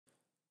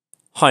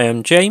Hi,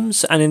 I'm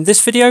James, and in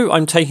this video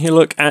I'm taking a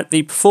look at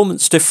the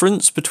performance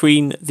difference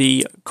between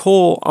the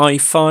Core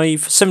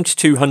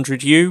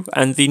i5-7200U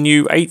and the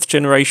new 8th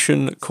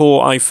generation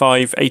Core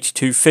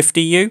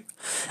i5-8250U.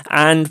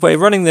 And we're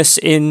running this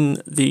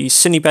in the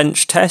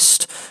Cinebench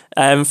test.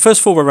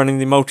 First of all, we're running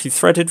the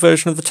multi-threaded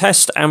version of the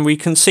test, and we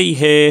can see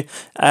here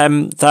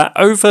that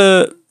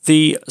over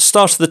the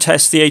start of the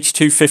test, the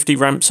 8250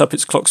 ramps up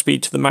its clock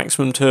speed to the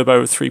maximum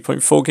turbo of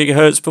 3.4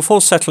 GHz before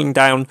settling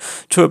down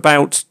to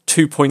about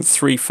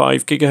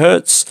 2.35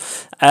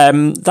 GHz.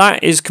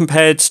 That is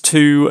compared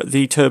to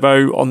the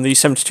turbo on the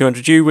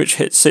 7200U, which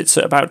sits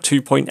at about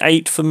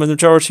 2.8 for the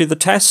majority of the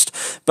test.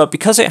 But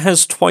because it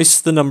has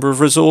twice the number of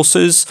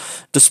resources,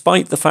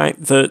 despite the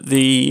fact that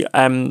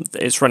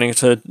it's running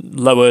at a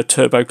lower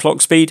turbo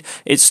clock speed,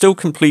 it still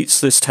completes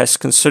this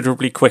test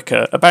considerably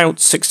quicker, about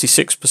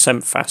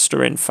 66%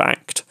 faster in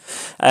fact.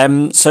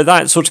 So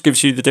that sort of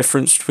gives you the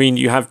difference between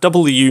you have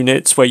double the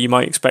units where you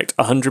might expect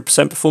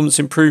 100% performance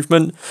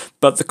improvement,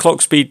 but the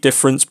clock speed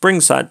difference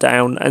brings that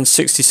down, and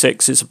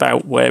 66 is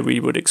about where we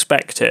would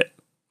expect it.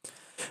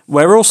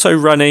 We're also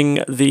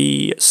running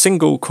the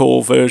single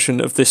core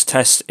version of this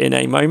test in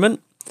a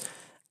moment,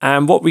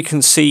 and what we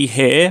can see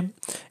here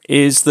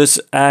is that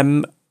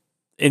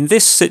in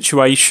this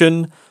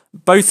situation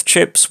both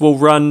chips will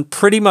run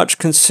pretty much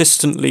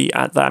consistently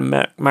at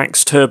that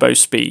max turbo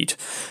speed.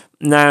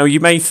 Now, you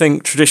may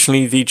think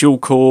traditionally the dual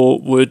core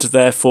would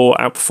therefore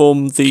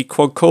outperform the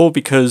quad core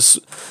because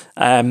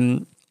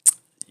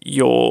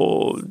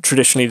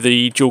traditionally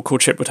the dual core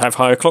chip would have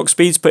higher clock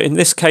speeds, but in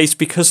this case,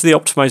 because of the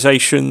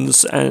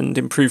optimizations and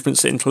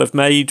improvements that Intel have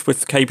made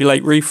with Kaby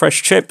Lake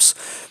refresh chips,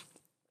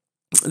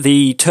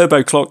 the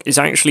turbo clock is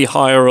actually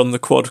higher on the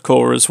quad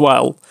core as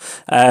well.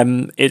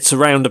 It's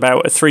around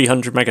about a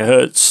 300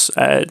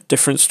 megahertz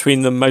difference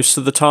between them most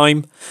of the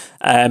time.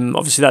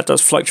 Obviously that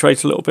does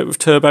fluctuate a little bit with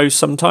turbos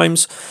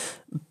sometimes,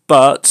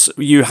 but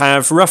you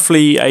have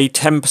roughly a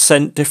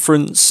 10%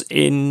 difference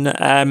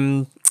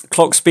in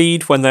clock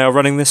speed when they are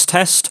running this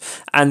test,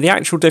 and the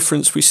actual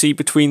difference we see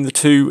between the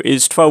two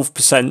is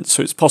 12%,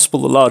 so it's possible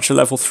the larger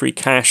level 3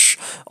 cache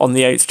on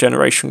the 8th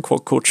generation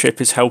quad-core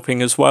chip is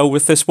helping as well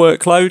with this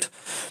workload.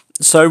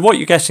 So what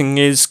you're getting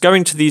is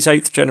going to these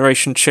 8th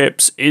generation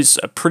chips is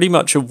pretty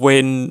much a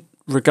win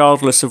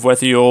regardless of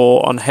whether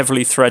you're on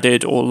heavily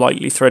threaded or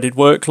lightly threaded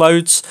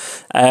workloads.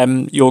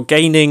 You're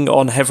gaining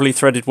on heavily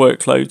threaded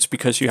workloads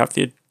because you have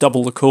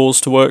double the cores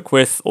to work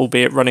with,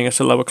 albeit running at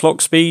a lower clock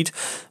speed.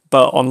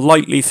 But on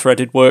lightly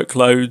threaded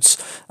workloads,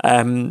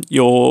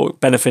 you're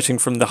benefiting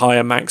from the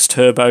higher max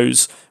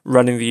turbos,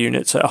 running the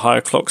units at a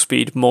higher clock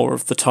speed more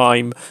of the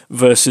time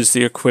versus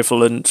the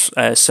equivalent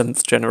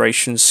 7th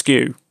generation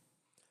SKU.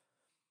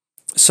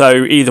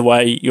 So either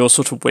way, you're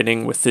sort of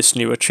winning with this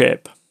newer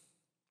chip.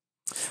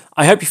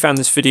 I hope you found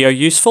this video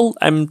useful,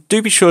 and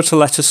do be sure to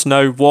let us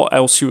know what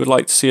else you would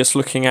like to see us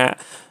looking at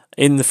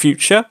in the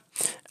future.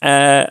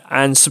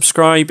 And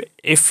subscribe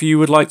if you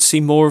would like to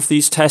see more of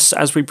these tests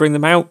as we bring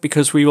them out,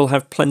 because we will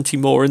have plenty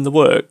more in the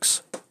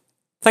works.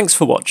 Thanks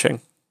for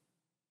watching.